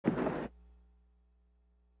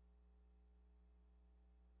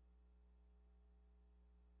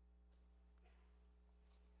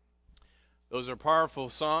Those are powerful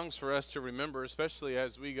songs for us to remember, especially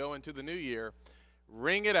as we go into the new year.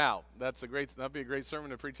 Ring it out. That'd be a great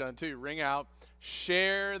sermon to preach on too. Ring out,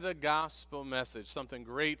 share the gospel message. Something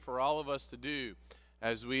great for all of us to do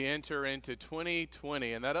as we enter into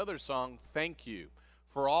 2020. And that other song, Thank You.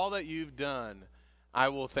 For all that you've done, I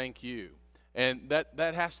will thank you. And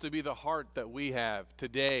that has to be the heart that we have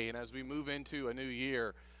today. And as we move into a new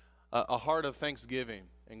year, a heart of thanksgiving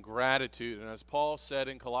and gratitude. And as Paul said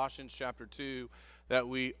in Colossians chapter 2, that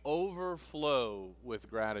we overflow with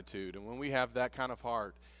gratitude. And when we have that kind of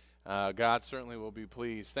heart, God certainly will be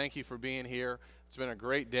pleased. Thank you for being here. It's been a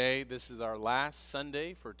great day. This is our last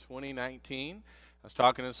Sunday for 2019. I was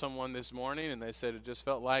talking to someone this morning, and they said it just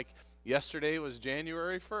felt like yesterday was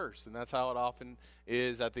January 1st, and that's how it often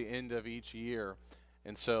is at the end of each year.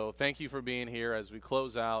 And so thank you for being here as we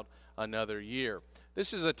close out another year.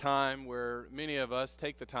 This is a time where many of us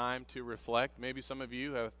take the time to reflect. Maybe some of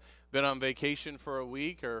you have been on vacation for a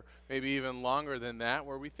week or maybe even longer than that,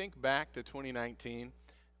 where we think back to 2019.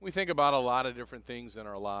 We think about a lot of different things in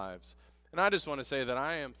our lives. And I just want to say that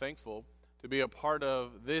I am thankful to be a part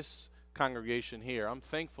of this congregation here. I'm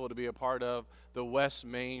thankful to be a part of the West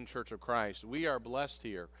Main Church of Christ. We are blessed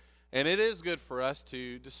here. And it is good for us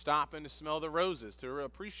to stop and to smell the roses, to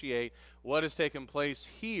appreciate what has taken place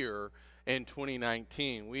here in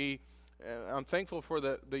 2019. I'm thankful for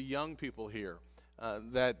the young people here,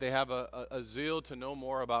 that they have a zeal to know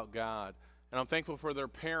more about God. And I'm thankful for their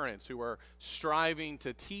parents who are striving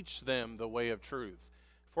to teach them the way of truth.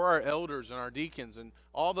 For our elders and our deacons and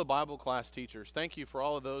all the Bible class teachers, thank you for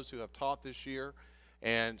all of those who have taught this year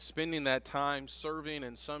and spending that time serving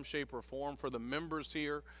in some shape or form. For the members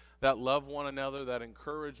here that love one another, that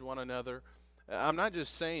encourage one another. I'm not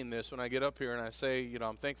just saying this when I get up here and I say,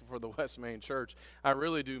 I'm thankful for the West Main Church. I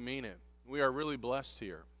really do mean it. We are really blessed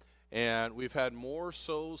here. And we've had more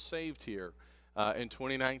souls saved here in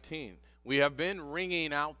 2019. We have been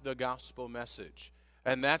ringing out the gospel message.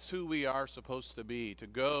 And that's who we are supposed to be, to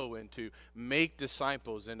go and to make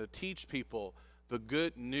disciples and to teach people the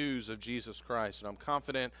good news of Jesus Christ. And I'm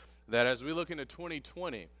confident that as we look into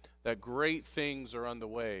 2020, that great things are on the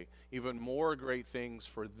way, even more great things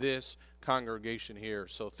for this congregation here.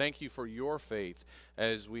 So thank you for your faith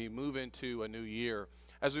as we move into a new year.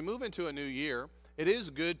 As we move into a new year, it is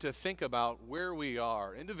good to think about where we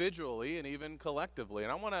are individually and even collectively.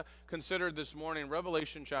 And I want to consider this morning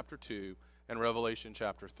Revelation chapter 2 and Revelation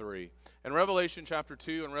chapter 3. In Revelation chapter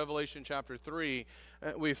 2 and Revelation chapter 3,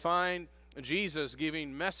 we find Jesus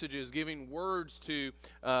giving messages, giving words to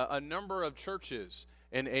a number of churches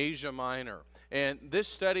in Asia Minor. And this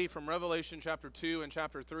study from Revelation chapter 2 and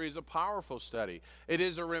chapter 3 is a powerful study. It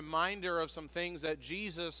is a reminder of some things that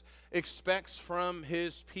Jesus expects from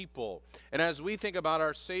his people. And as we think about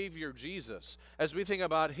our Savior Jesus, as we think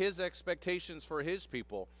about his expectations for his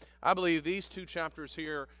people, I believe these two chapters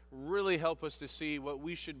here really help us to see what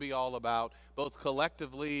we should be all about, both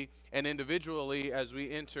collectively and individually as we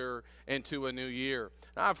enter into a new year.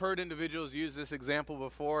 Now, I've heard individuals use this example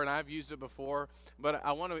before, and I've used it before, but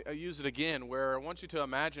I want to use it again, where I want you to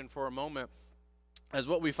imagine for a moment as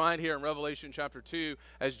what we find here in Revelation chapter 2,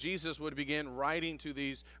 as Jesus would begin writing to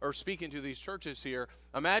these, or speaking to these churches here.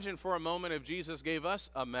 Imagine for a moment if Jesus gave us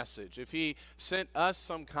a message, if he sent us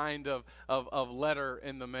some kind of letter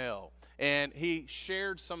in the mail, and he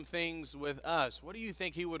shared some things with us. What do you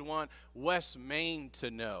think he would want West Main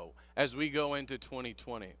to know as we go into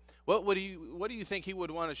 2020? What do you think he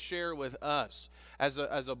would want to share with us as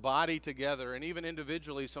a body together, and even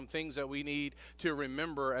individually, some things that we need to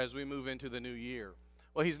remember as we move into the new year?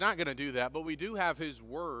 Well, he's not going to do that, but we do have his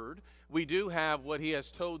word. We do have what he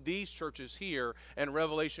has told these churches here in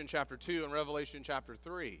Revelation chapter 2 and Revelation chapter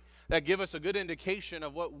 3 that give us a good indication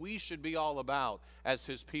of what we should be all about as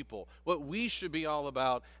his people, what we should be all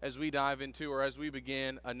about as we dive into or as we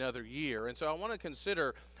begin another year. And so I want to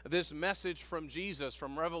consider this message from Jesus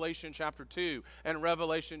from Revelation chapter 2 and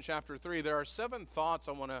Revelation chapter 3. There are 7 thoughts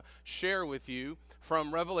I want to share with you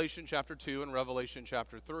from Revelation chapter 2 and Revelation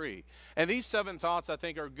chapter 3. And these 7 thoughts I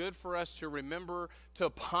think are good for us to remember, to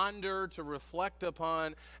ponder, to reflect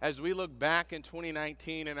upon as we look back in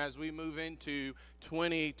 2019 and as we move into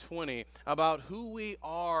 2020 about who we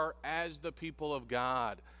are as the people of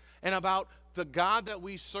God and about the God that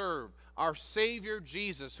we serve, our Savior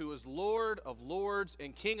Jesus, who is Lord of lords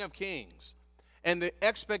and King of kings, and the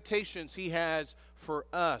expectations he has for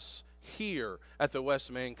us here at the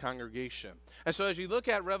West Main congregation. And so as you look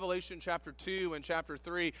at Revelation chapter 2 and chapter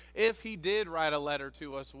 3, if he did write a letter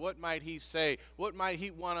to us, what might he say? What might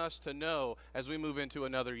he want us to know as we move into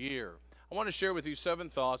another year? I want to share with you 7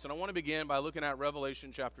 thoughts, and I want to begin by looking at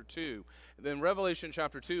Revelation chapter 2. Then Revelation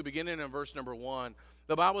chapter 2, beginning in verse number 1,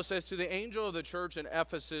 the Bible says, "To the angel of the church in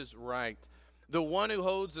Ephesus write, the one who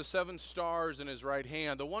holds the 7 stars in his right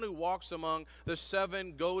hand, the one who walks among the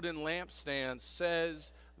 7 golden lampstands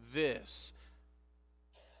says this,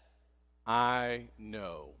 I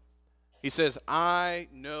know." He says, "I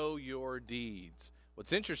know your deeds."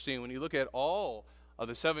 What's interesting, when you look at all of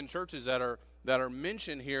the 7 churches that are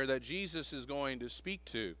mentioned here that Jesus is going to speak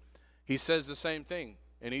to, he says the same thing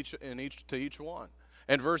to each one.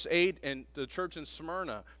 And verse 8, in the church in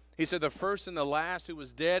Smyrna, he said, "The first and the last who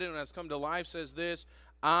was dead and has come to life says this,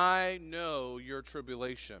 I know your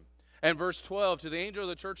tribulation." And verse 12, to the angel of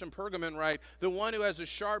the church in Pergamon write, "The one who has a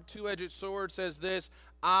sharp 2-edged sword says this,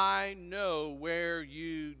 I know where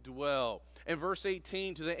you dwell." And verse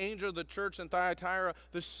 18, to the angel of the church in Thyatira,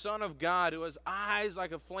 the Son of God, who has eyes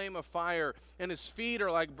like a flame of fire, and his feet are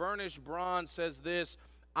like burnished bronze, says this,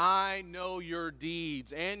 I know your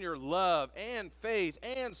deeds and your love and faith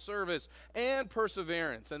and service and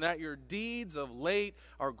perseverance, and that your deeds of late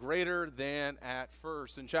are greater than at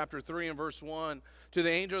first. In chapter 3 and verse 1, to the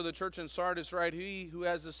angel of the church in Sardis write, "He who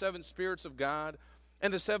has the 7 spirits of God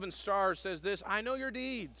and the 7 stars says this, I know your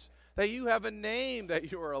deeds, that you have a name,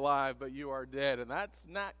 that you are alive, but you are dead." And that's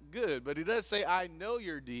not good. But he does say, I know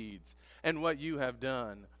your deeds and what you have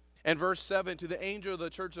done. And verse 7, to the angel of the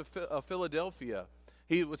church of Philadelphia,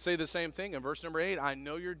 he would say the same thing. In verse number 8, I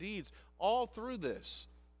know your deeds. All through this,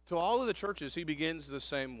 to all of the churches, he begins the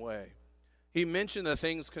same way. He mentioned the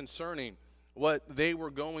things concerning what they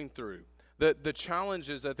were going through, the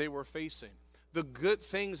challenges that they were facing, the good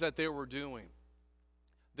things that they were doing,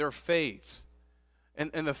 their faith,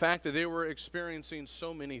 and the fact that they were experiencing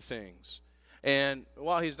so many things. And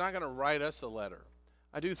while he's not going to write us a letter,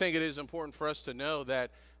 I do think it is important for us to know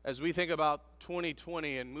that as we think about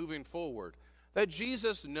 2020 and moving forward, that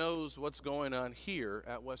Jesus knows what's going on here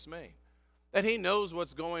at West Main, that he knows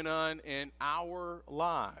what's going on in our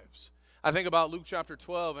lives. I think about Luke chapter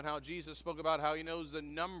 12 and how Jesus spoke about how he knows the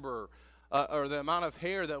number or the amount of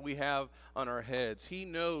hair that we have on our heads. He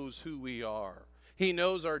knows who we are. He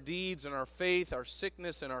knows our deeds and our faith, our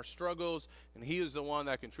sickness and our struggles, and he is the one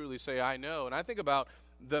that can truly say, I know. And I think about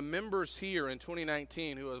the members here in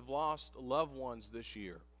 2019 who have lost loved ones this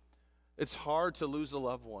year. It's hard to lose a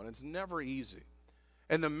loved one. It's never easy.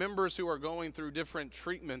 And the members who are going through different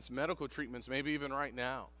treatments, medical treatments, maybe even right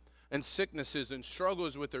now, and sicknesses and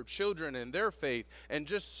struggles with their children and their faith, and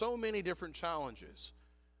just so many different challenges.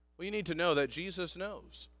 Well, you need to know that Jesus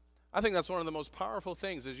knows. I think that's one of the most powerful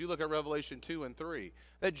things as you look at Revelation 2 and 3,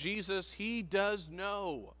 that Jesus, he does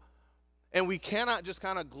know. And we cannot just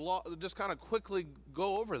kind of quickly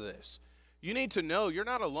go over this. You need to know you're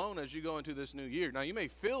not alone as you go into this new year. Now, you may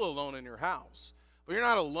feel alone in your house, but you're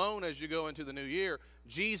not alone as you go into the new year.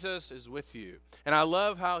 Jesus is with you. And I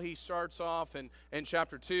love how he starts off in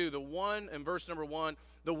chapter 2, the one in verse number 1,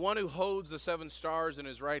 the one who holds the 7 stars in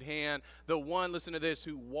his right hand, the one, listen to this,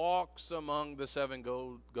 who walks among the 7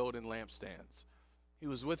 golden lampstands. He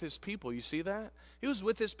was with his people. You see that? He was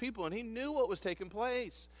with his people, and he knew what was taking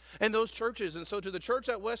place in those churches. And so to the church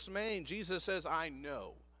at West Main, Jesus says, I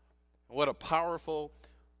know. What a powerful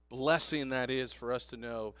blessing that is for us to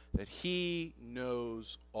know that he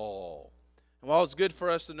knows all. And while it's good for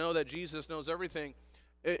us to know that Jesus knows everything,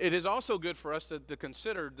 it is also good for us to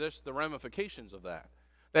consider the ramifications of that.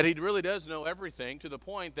 That he really does know everything, to the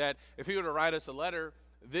point that if he were to write us a letter,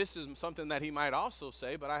 this is something that he might also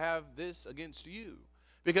say, but I have this against you.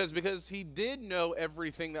 Because he did know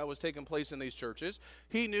everything that was taking place in these churches.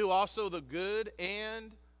 He knew also the good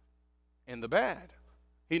and the bad.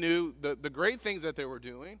 He knew the great things that they were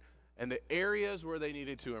doing and the areas where they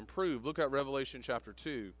needed to improve. Look at Revelation chapter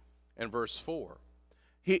 2 and verse 4.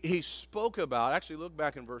 He spoke about, actually look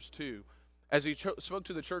back in verse 2. As he spoke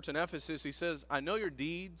to the church in Ephesus, he says, I know your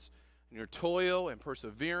deeds and your toil and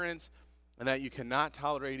perseverance, and that you cannot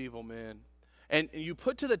tolerate evil men. And you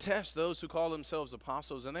put to the test those who call themselves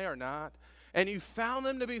apostles, and they are not. And you found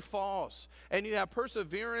them to be false. And you have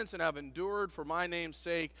perseverance and have endured for my name's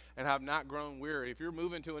sake and have not grown weary. If you're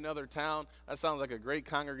moving to another town, that sounds like a great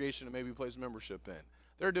congregation to maybe place membership in.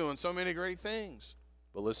 They're doing so many great things.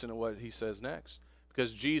 But listen to what he says next.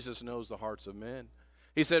 Because Jesus knows the hearts of men.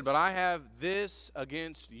 He said, but I have this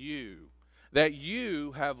against you, that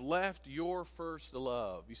you have left your first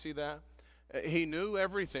love. You see that? He knew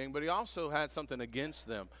everything, but he also had something against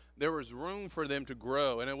them. There was room for them to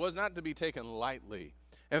grow, and it was not to be taken lightly.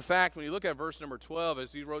 In fact, when you look at verse number 12,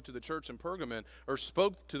 as he wrote to the church in Pergamon, or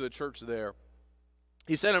spoke to the church there,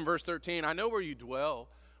 he said in verse 13, I know where you dwell,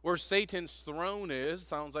 where Satan's throne is,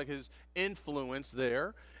 sounds like his influence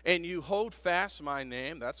there, and you hold fast my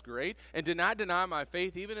name, that's great, and did not deny my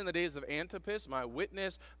faith, even in the days of Antipas, my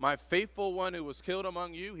witness, my faithful one who was killed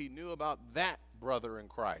among you. He knew about that brother in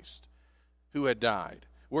Christ who had died,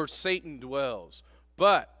 where Satan dwells.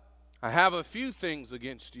 But I have a few things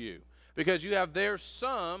against you, because you have there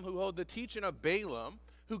some who hold the teaching of Balaam,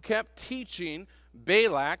 who kept teaching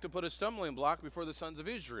Balak to put a stumbling block before the sons of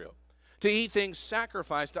Israel, to eat things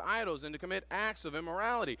sacrificed to idols and to commit acts of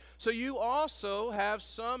immorality. So you also have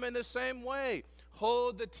some in the same way.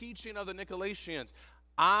 Hold the teaching of the Nicolaitans.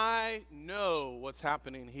 I know what's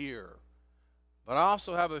happening here, but I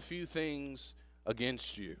also have a few things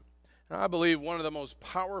against you. And I believe one of the most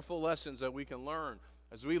powerful lessons that we can learn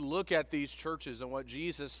as we look at these churches and what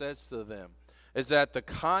Jesus says to them is that the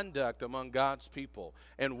conduct among God's people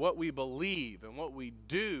and what we believe and what we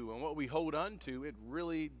do and what we hold unto, it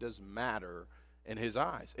really does matter in his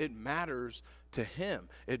eyes. It matters to him.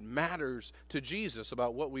 It matters to Jesus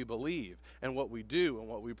about what we believe and what we do and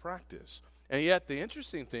what we practice. And yet the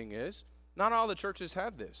interesting thing is, not all the churches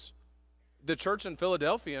have this. The church in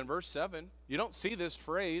Philadelphia in verse 7, you don't see this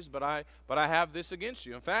phrase, but I have this against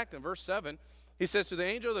you. In fact, in verse 7, he says, to the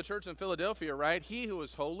angel of the church in Philadelphia, write, he who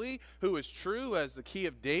is holy, who is true, who has the key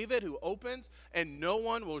of David, who opens and no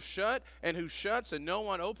one will shut, and who shuts and no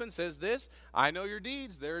one opens, says this, I know your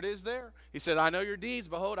deeds. There it is there. He said, I know your deeds.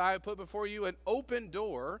 Behold, I have put before you an open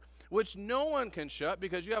door, which no one can shut,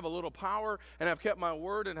 because you have a little power and have kept my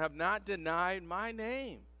word and have not denied my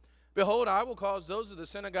name. Behold, I will cause those of the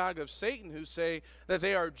synagogue of Satan who say that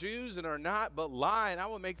they are Jews and are not, but lie, and I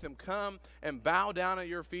will make them come and bow down at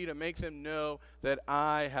your feet and make them know that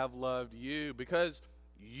I have loved you, because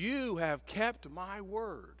you have kept my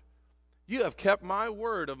word. You have kept my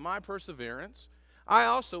word of my perseverance. I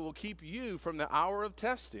also will keep you from the hour of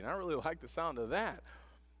testing. I really like the sound of that.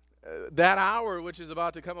 That hour which is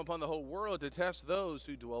about to come upon the whole world to test those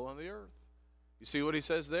who dwell on the earth. You see what he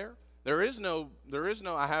says there? There is no,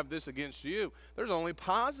 I have this against you. There's only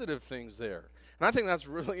positive things there. And I think that's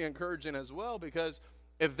really encouraging as well, because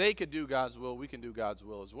if they could do God's will, we can do God's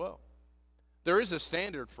will as well. There is a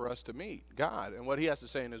standard for us to meet God and what he has to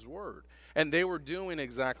say in his word. And they were doing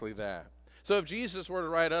exactly that. So if Jesus were to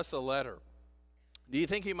write us a letter, do you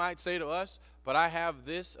think he might say to us, but I have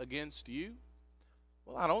this against you?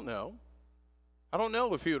 Well, I don't know. I don't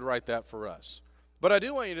know if he would write that for us. But I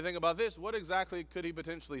do want you to think about this. What exactly could he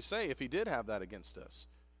potentially say if he did have that against us?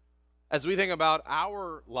 As we think about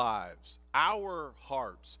our lives, our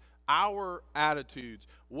hearts, our attitudes,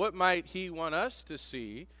 what might he want us to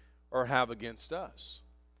see or have against us?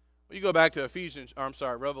 Well, you go back to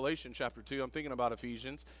Revelation chapter 2. I'm thinking about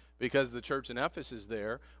Ephesians because the church in Ephesus is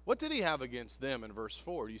there. What did he have against them in verse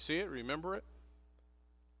 4? Do you see it? Remember it?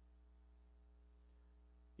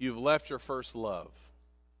 You've left your first love.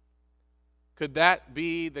 Could that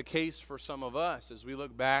be the case for some of us as we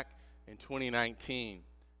look back in 2019,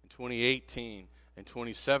 in 2018, in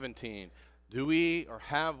 2017? Do we or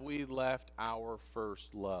have we left our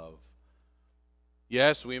first love?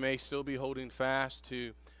 Yes, we may still be holding fast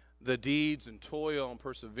to the deeds and toil and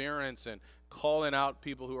perseverance and calling out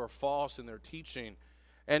people who are false in their teaching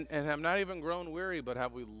and have not even grown weary, but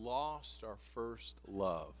have we lost our first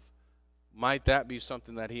love? Might that be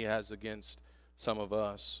something that he has against some of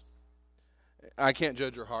us? I can't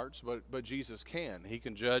judge your hearts, but Jesus can. He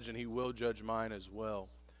can judge, and he will judge mine as well.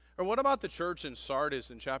 Or what about the church in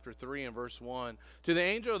Sardis in chapter 3 and verse 1? To the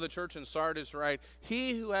angel of the church in Sardis write,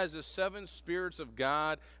 he who has the 7 spirits of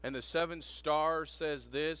God and the 7 stars says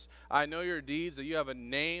this, I know your deeds, that you have a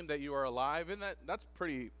name, that you are alive. And that's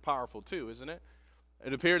pretty powerful too, isn't it?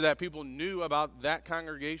 It appeared that people knew about that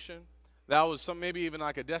congregation. That was maybe even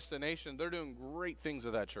like a destination. They're doing great things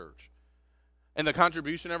at that church. And the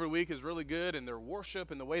contribution every week is really good, and their worship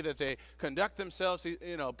and the way that they conduct themselves,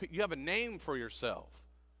 you know, you have a name for yourself.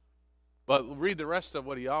 But read the rest of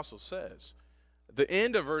what he also says. At the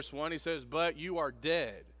end of verse 1, he says, but you are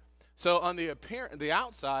dead. So on the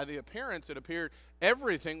outside, the appearance, it appeared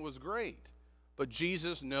everything was great. But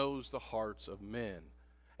Jesus knows the hearts of men.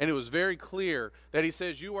 And it was very clear that he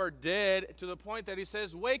says, you are dead, to the point that he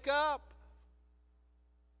says, wake up.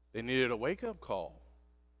 They needed a wake-up call.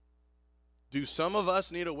 Do some of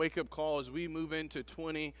us need a wake-up call as we move into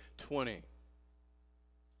 2020?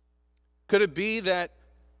 Could it be that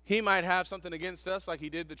he might have something against us like he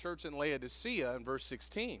did the church in Laodicea in verse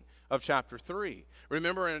 16 of chapter 3?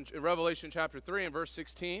 Remember in Revelation chapter 3 and verse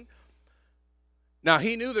 16? Now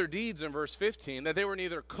he knew their deeds in verse 15, that they were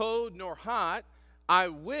neither cold nor hot. I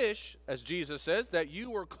wish, as Jesus says, that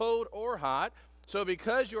you were cold or hot. So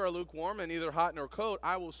because you are lukewarm and neither hot nor cold,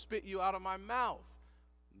 I will spit you out of my mouth.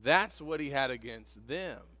 That's what he had against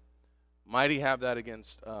them. Might he have that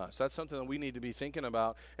against us? That's something that we need to be thinking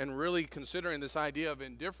about and really considering this idea of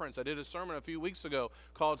indifference. I did a sermon a few weeks ago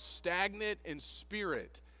called Stagnant in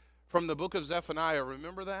Spirit from the book of Zephaniah.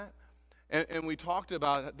 Remember that? And we talked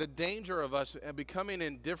about the danger of us becoming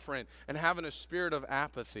indifferent and having a spirit of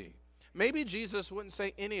apathy. Maybe Jesus wouldn't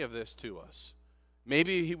say any of this to us.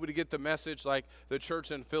 Maybe he would get the message like the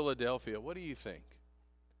church in Philadelphia. What do you think?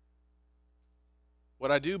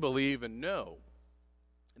 What I do believe and know,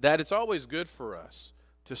 that it's always good for us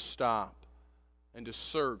to stop and to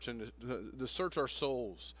search and to search our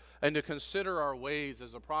souls and to consider our ways,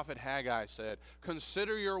 as the prophet Haggai said.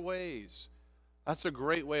 Consider your ways. That's a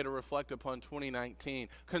great way to reflect upon 2019.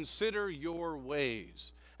 Consider your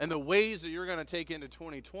ways and the ways that you're going to take into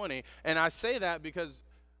 2020. And I say that because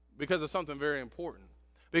of something very important.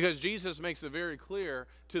 Because Jesus makes it very clear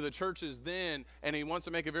to the churches then, and he wants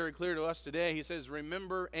to make it very clear to us today. He says,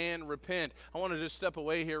 remember and repent. I want to just step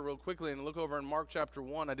away here real quickly and look over in Mark chapter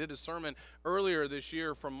 1. I did a sermon earlier this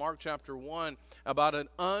year from Mark chapter 1 about an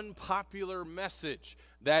unpopular message.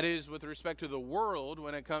 That is with respect to the world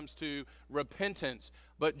when it comes to repentance.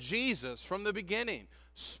 But Jesus, from the beginning,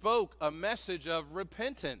 spoke a message of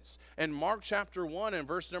repentance. In Mark chapter 1 and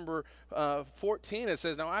verse number 14, it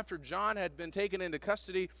says, now after John had been taken into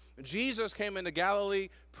custody, Jesus came into Galilee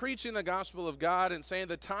preaching the gospel of God and saying,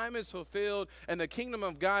 the time is fulfilled and the kingdom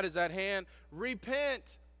of God is at hand.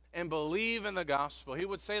 Repent and believe in the gospel. He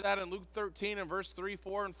would say that in Luke 13 and verse 3,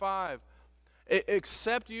 4, and 5.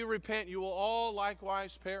 Except you repent, you will all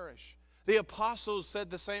likewise perish. The apostles said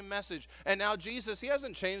the same message. And now Jesus, he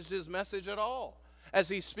hasn't changed his message at all. As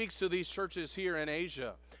he speaks to these churches here in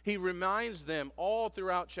Asia, he reminds them all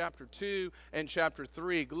throughout chapter 2 and chapter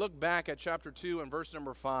 3. Look back at chapter 2 and verse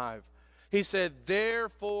number 5. He said,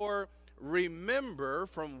 therefore remember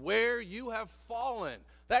from where you have fallen.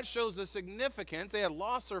 That shows the significance. They had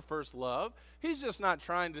lost their first love. He's just not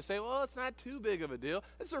trying to say, well, it's not too big of a deal.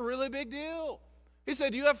 It's a really big deal. He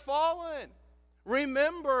said, you have fallen.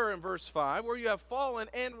 Remember in verse 5 where you have fallen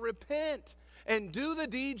and repent and do the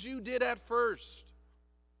deeds you did at first.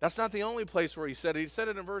 That's not the only place where he said it. He said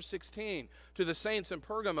it in verse 16 to the saints in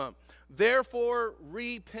Pergamum. Therefore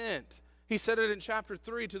repent. He said it in chapter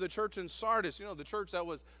 3 to the church in Sardis. You know, the church that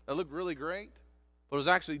looked really great, but was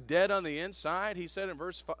actually dead on the inside. He said in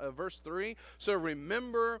verse 3, so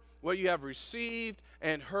remember what you have received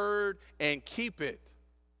and heard and keep it.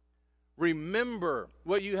 Remember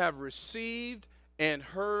what you have received and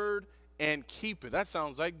heard and keep it. That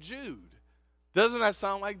sounds like Jude. Doesn't that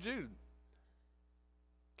sound like Jude?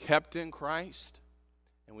 Kept in Christ,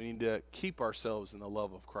 and we need to keep ourselves in the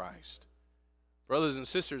love of Christ. Brothers and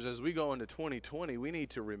sisters, as we go into 2020, we need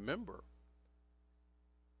to remember,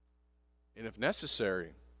 and if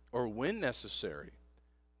necessary, or when necessary,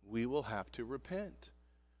 we will have to repent.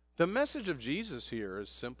 The message of Jesus here is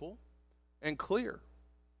simple and clear.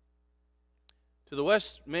 To the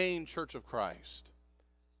West Main Church of Christ,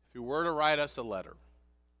 if you were to write us a letter,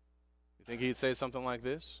 you think he'd say something like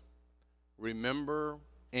this? Remember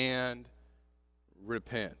and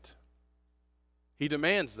repent. He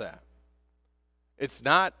demands that. It's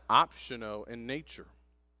not optional in nature.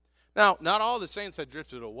 Now, not all the saints had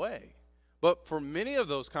drifted away, but for many of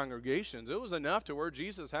those congregations, it was enough to where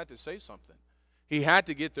Jesus had to say something. He had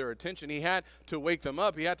to get their attention. He had to wake them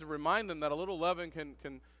up. He had to remind them that a little leaven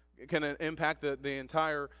can impact the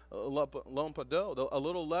entire lump of dough. A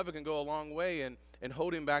little leaven can go a long way in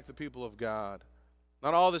holding back the people of God.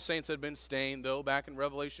 Not all the saints had been stained, though. Back in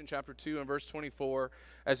Revelation chapter 2 and verse 24,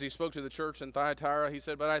 as he spoke to the church in Thyatira, he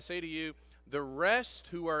said, but I say to you, the rest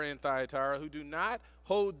who are in Thyatira, who do not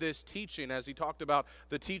hold this teaching, as he talked about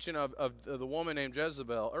the teaching of the woman named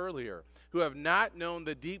Jezebel earlier, who have not known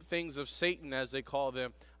the deep things of Satan, as they call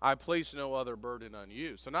them, I place no other burden on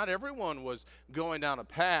you. So not everyone was going down a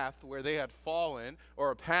path where they had fallen or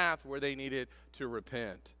a path where they needed to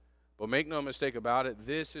repent. But make no mistake about it,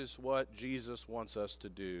 this is what Jesus wants us to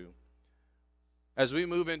do. As we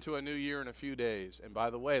move into a new year in a few days, and by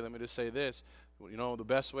the way, let me just say this, you know the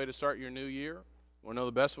best way to start your new year? You want to know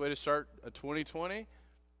the best way to start a 2020?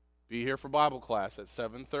 Be here for Bible class at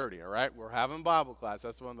 7:30, all right? We're having Bible class.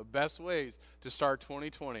 That's one of the best ways to start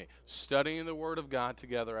 2020, studying the Word of God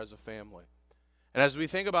together as a family. And as we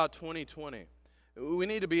think about 2020, we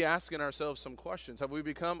need to be asking ourselves some questions. Have we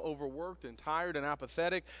become overworked and tired and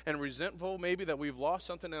apathetic and resentful, maybe that we've lost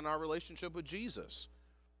something in our relationship with Jesus?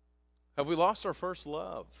 Have we lost our first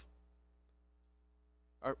love?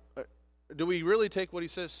 Do we really take what he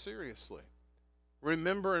says seriously?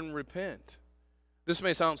 Remember and repent. This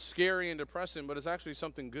may sound scary and depressing, but it's actually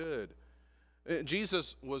something good.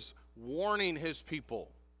 Jesus was warning his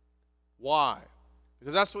people Why?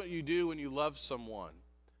 Because that's what you do when you love someone.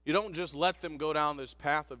 You don't just let them go down this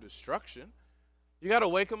path of destruction. You got to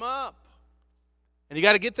wake them up. And you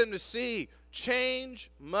got to get them to see change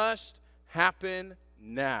must happen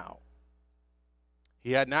now.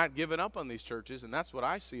 He had not given up on these churches, and that's what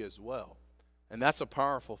I see as well. And that's a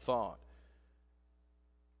powerful thought.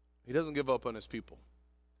 He doesn't give up on his people.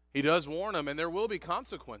 He does warn them, and there will be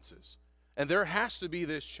consequences. And there has to be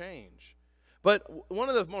this change. But one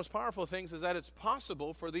of the most powerful things is that it's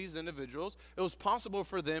possible for these individuals, it was possible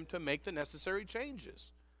for them to make the necessary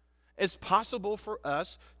changes. It's possible for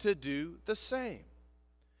us to do the same.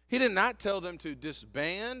 He did not tell them to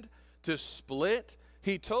disband, to split.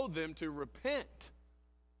 He told them to repent.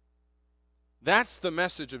 That's the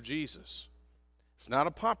message of Jesus. It's not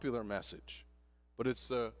a popular message, but it's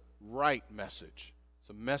the right message.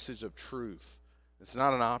 It's a message of truth. It's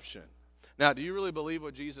not an option. Now, do you really believe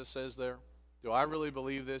what Jesus says there? Do I really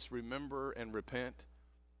believe this? Remember and repent.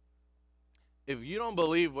 If you don't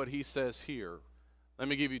believe what he says here, let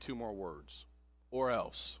me give you two more words. Or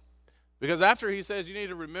else. Because after he says you need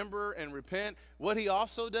to remember and repent, what he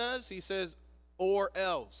also does, he says, or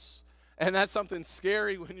else. And that's something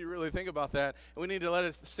scary when you really think about that. And we need to let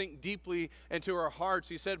it sink deeply into our hearts.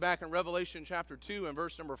 He said back in Revelation chapter 2 and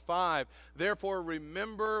verse number 5, therefore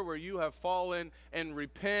remember where you have fallen and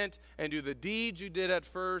repent and do the deeds you did at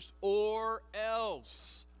first, or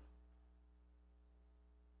else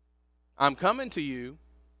I'm coming to you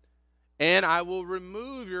and I will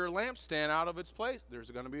remove your lampstand out of its place.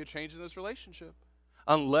 There's going to be a change in this relationship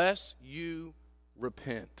unless you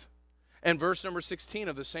repent. And verse number 16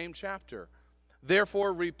 of the same chapter,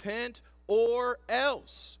 therefore repent or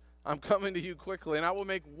else I'm coming to you quickly, and I will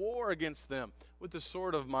make war against them with the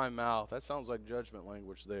sword of my mouth. That sounds like judgment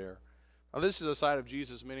language there. Now this is a side of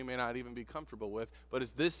Jesus many may not even be comfortable with, but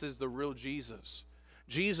this is the real Jesus.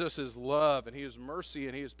 Jesus is love, and he is mercy,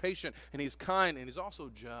 and he is patient, and he's kind, and he's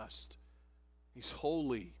also just. He's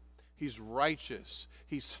holy, he's righteous,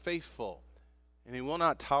 he's faithful, and he will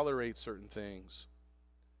not tolerate certain things.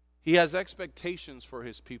 He has expectations for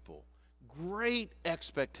his people, great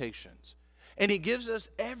expectations. And he gives us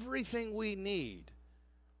everything we need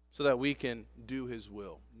so that we can do his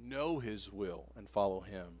will, know his will, and follow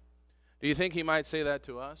him. Do you think he might say that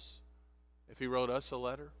to us if he wrote us a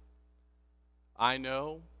letter? I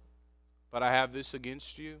know, but I have this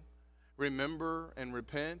against you. Remember and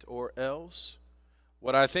repent, or else.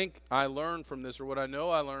 What I think I learned from this, or what I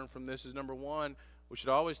know I learned from this, is number one, we should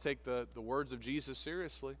always take the words of Jesus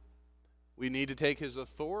seriously. We need to take his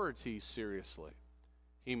authority seriously.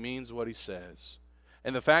 He means what he says.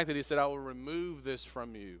 And the fact that he said, I will remove this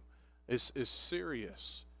from you is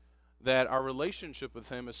serious. That our relationship with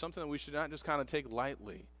him is something that we should not just kind of take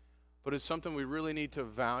lightly, but it's something we really need to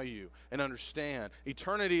value and understand.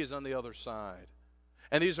 Eternity is on the other side.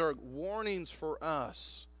 And these are warnings for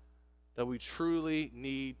us that we truly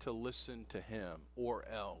need to listen to him, or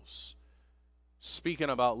else. Speaking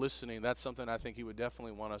about listening, that's something I think he would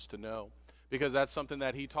definitely want us to know, because that's something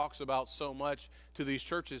that he talks about so much to these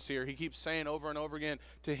churches here. He keeps saying over and over again,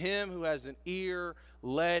 to him who has an ear,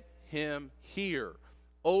 let him hear.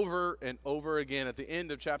 Over and over again at the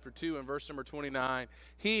end of chapter 2 and verse number 29,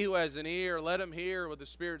 he who has an ear, let him hear what the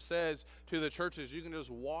Spirit says to the churches. You can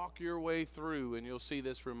just walk your way through and you'll see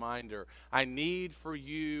this reminder. I need for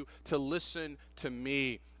you to listen to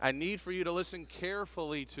me. I need for you to listen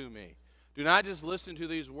carefully to me. Do not just listen to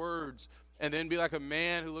these words and then be like a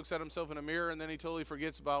man who looks at himself in a mirror and then he totally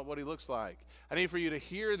forgets about what he looks like. I need for you to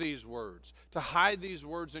hear these words, to hide these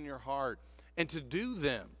words in your heart, and to do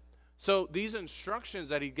them. So these instructions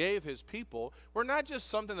that he gave his people were not just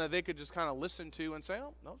something that they could just kind of listen to and say,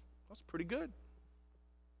 oh, no, that's pretty good.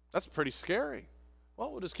 That's pretty scary.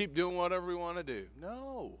 Well, we'll just keep doing whatever we want to do.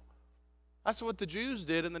 No. That's what the Jews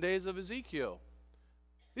did in the days of Ezekiel.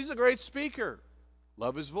 He's a great speaker.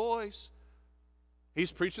 Love his voice.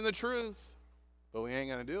 He's preaching the truth, but we ain't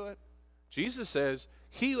going to do it. Jesus says,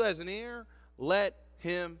 he who has an ear, let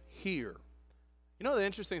him hear. You know the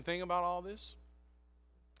interesting thing about all this?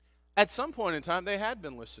 At some point in time, they had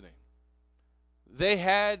been listening. He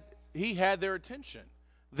had their attention.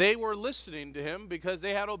 They were listening to him because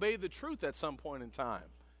they had obeyed the truth at some point in time.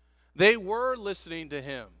 They were listening to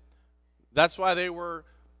him. That's why they were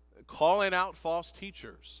calling out false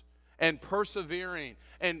teachers and persevering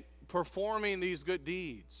and performing these good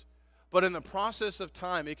deeds. But in the process of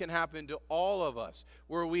time, it can happen to all of us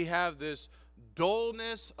where we have this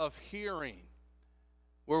dullness of hearing,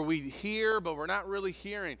 where we hear, but we're not really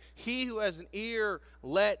hearing. He who has an ear,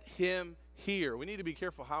 let him hear. We need to be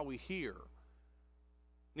careful how we hear.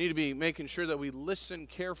 We need to be making sure that we listen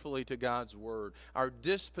carefully to God's word, our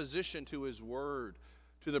disposition to his word,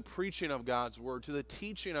 to the preaching of God's word, to the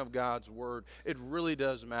teaching of God's word. It really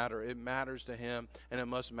does matter. It matters to him, and it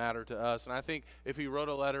must matter to us. And I think if he wrote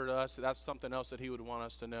a letter to us, that's something else that he would want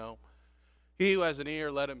us to know. He who has an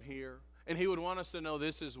ear, let him hear. And he would want us to know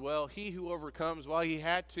this as well. He who overcomes, while he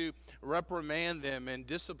had to reprimand them and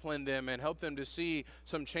discipline them and help them to see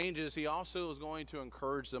some changes, he also is going to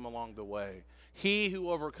encourage them along the way. He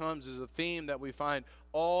who overcomes is a theme that we find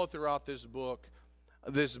all throughout this book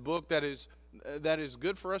that is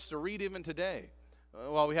good for us to read even today.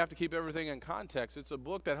 While we have to keep everything in context, it's a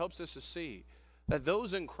book that helps us to see that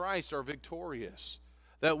those in Christ are victorious,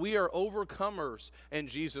 that we are overcomers in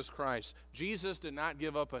Jesus Christ. Jesus did not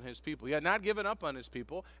give up on his people. He had not given up on his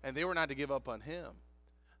people, and they were not to give up on him.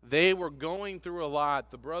 They were going through a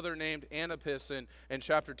lot. The brother named Antipas in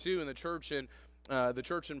chapter 2 in the church in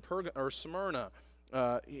Smyrna,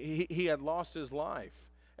 he had lost his life.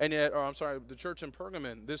 And yet, the church in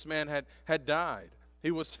Pergamon, this man had died.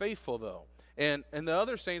 He was faithful, though. And the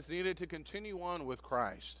other saints needed to continue on with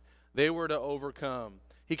Christ. They were to overcome.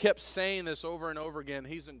 He kept saying this over and over again.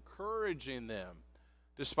 He's encouraging them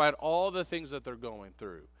despite all the things that they're going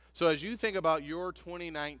through. So as you think about your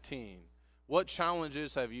 2019, what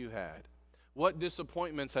challenges have you had? What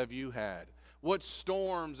disappointments have you had? What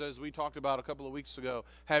storms, as we talked about a couple of weeks ago,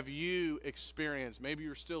 have you experienced? Maybe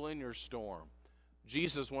you're still in your storm.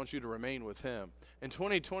 Jesus wants you to remain with him. In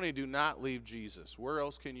 2020, do not leave Jesus. Where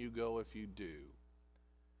else can you go if you do?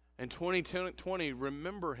 In 2020,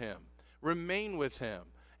 remember him. Remain with him.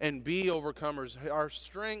 And be overcomers. Our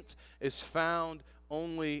strength is found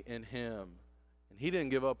only in him. And he didn't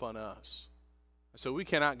give up on us. So we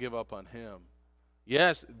cannot give up on him.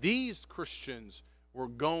 Yes, these Christians were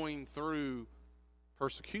going through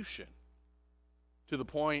persecution to the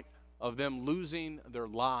point of them losing their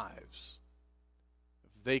lives.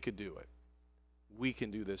 If they could do it, we can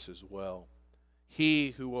do this as well.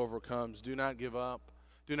 He who overcomes, do not give up.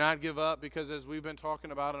 Do not give up, because as we've been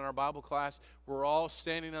talking about in our Bible class, we're all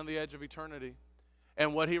standing on the edge of eternity.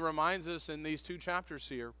 And what he reminds us in these 2 chapters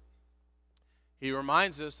here, he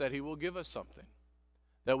reminds us that he will give us something,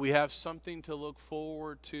 that we have something to look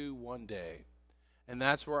forward to one day. And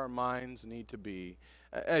that's where our minds need to be.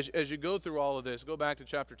 As you go through all of this, go back to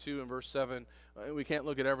chapter 2 and verse 7. We can't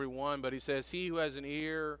look at every one, but he says, he who has an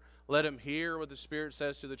ear, let him hear what the Spirit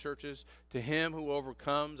says to the churches. To him who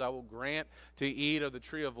overcomes, I will grant to eat of the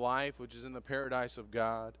tree of life, which is in the paradise of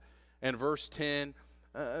God. And verse 10,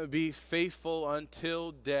 be faithful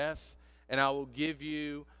until death, and I will give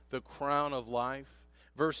you the crown of life.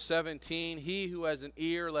 Verse 17, he who has an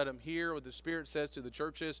ear, let him hear what the Spirit says to the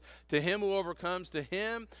churches. To him who overcomes, to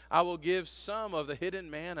him I will give some of the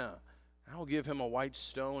hidden manna. I will give him a white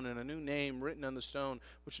stone and a new name written on the stone,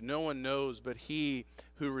 which no one knows but he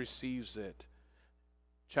who receives it.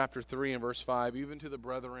 Chapter 3 and verse 5, even to the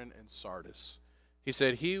brethren in Sardis. He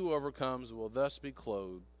said, he who overcomes will thus be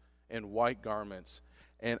clothed in white garments,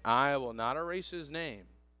 and I will not erase his name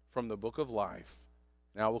from the book of life,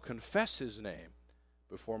 and I will confess his name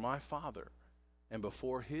before my Father and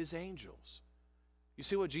before his angels. You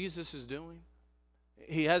see what Jesus is doing?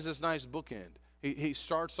 He has this nice bookend. He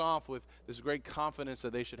starts off with this great confidence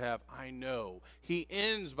that they should have. I know. He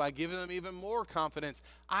ends by giving them even more confidence.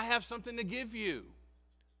 I have something to give you.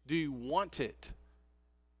 Do you want it?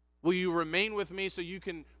 Will you remain with me so you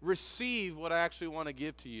can receive what I actually want to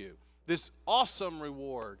give to you? This awesome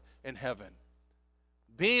reward in heaven.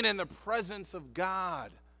 Being in the presence of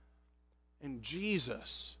God and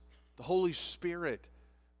Jesus, the Holy Spirit,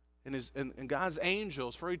 and God's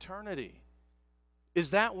angels for eternity. Is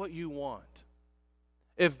that what you want?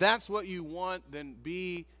 If that's what you want, then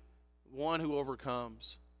be one who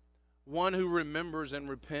overcomes, one who remembers and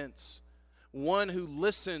repents, one who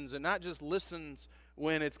listens, and not just listens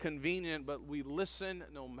when it's convenient, but we listen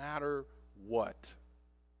no matter what.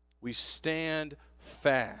 We stand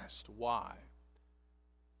fast. Why?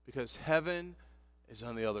 Because heaven is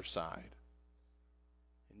on the other side.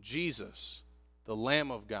 And Jesus, the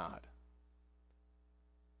Lamb of God,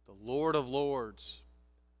 the Lord of Lords,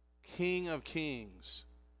 King of Kings,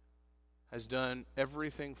 has done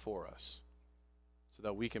everything for us so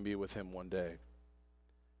that we can be with him one day.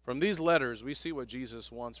 From these letters, we see what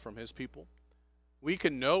Jesus wants from his people. We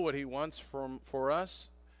can know what he wants for us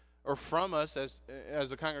or from us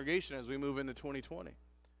as a congregation as we move into 2020.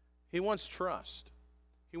 He wants trust.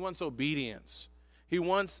 He wants obedience. He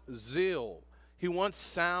wants zeal. He wants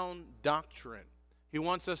sound doctrine. He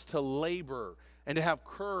wants us to labor and to have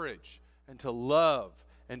courage and to love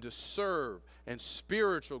and to serve, and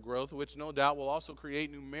spiritual growth, which no doubt will also create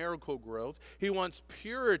numerical growth. He wants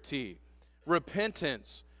purity,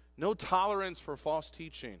 repentance, no tolerance for false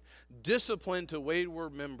teaching, discipline to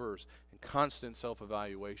wayward members, and constant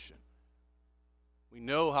self-evaluation. We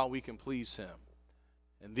know how we can please him.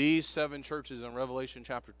 And these 7 churches in Revelation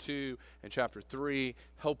chapter 2 and chapter 3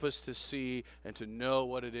 help us to see and to know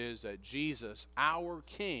what it is that Jesus, our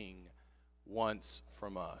King, wants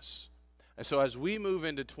from us. And so as we move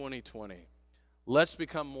into 2020, let's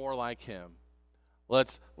become more like him.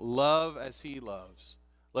 Let's love as he loves.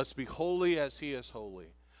 Let's be holy as he is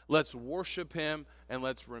holy. Let's worship him and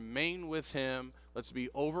let's remain with him. Let's be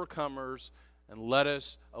overcomers and let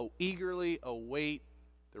us eagerly await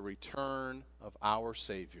the return of our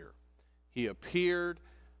Savior. He appeared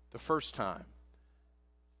the first time.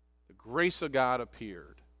 The grace of God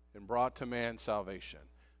appeared and brought to man salvation.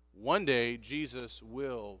 One day, Jesus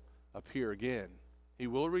will appear again. He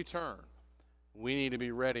will return. We need to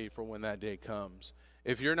be ready for when that day comes.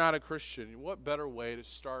 If you're not a Christian, what better way to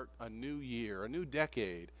start a new year, a new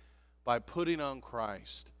decade, by putting on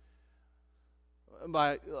Christ,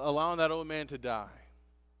 by allowing that old man to die,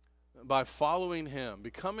 by following him,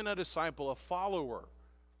 becoming a disciple, a follower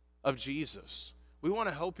of Jesus. We want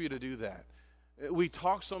to help you to do that. We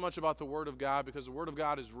talk so much about the Word of God because the Word of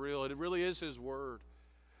God is real. It really is his Word.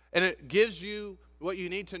 And it gives you what you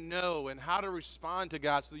need to know and how to respond to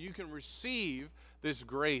God so that you can receive this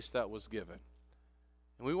grace that was given.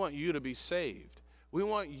 And we want you to be saved. We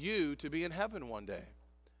want you to be in heaven one day.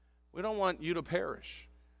 We don't want you to perish.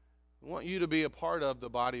 We want you to be a part of the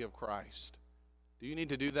body of Christ. Do you need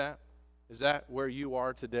to do that? Is that where you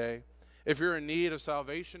are today? If you're in need of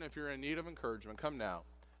salvation, if you're in need of encouragement, come now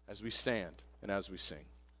as we stand and as we sing.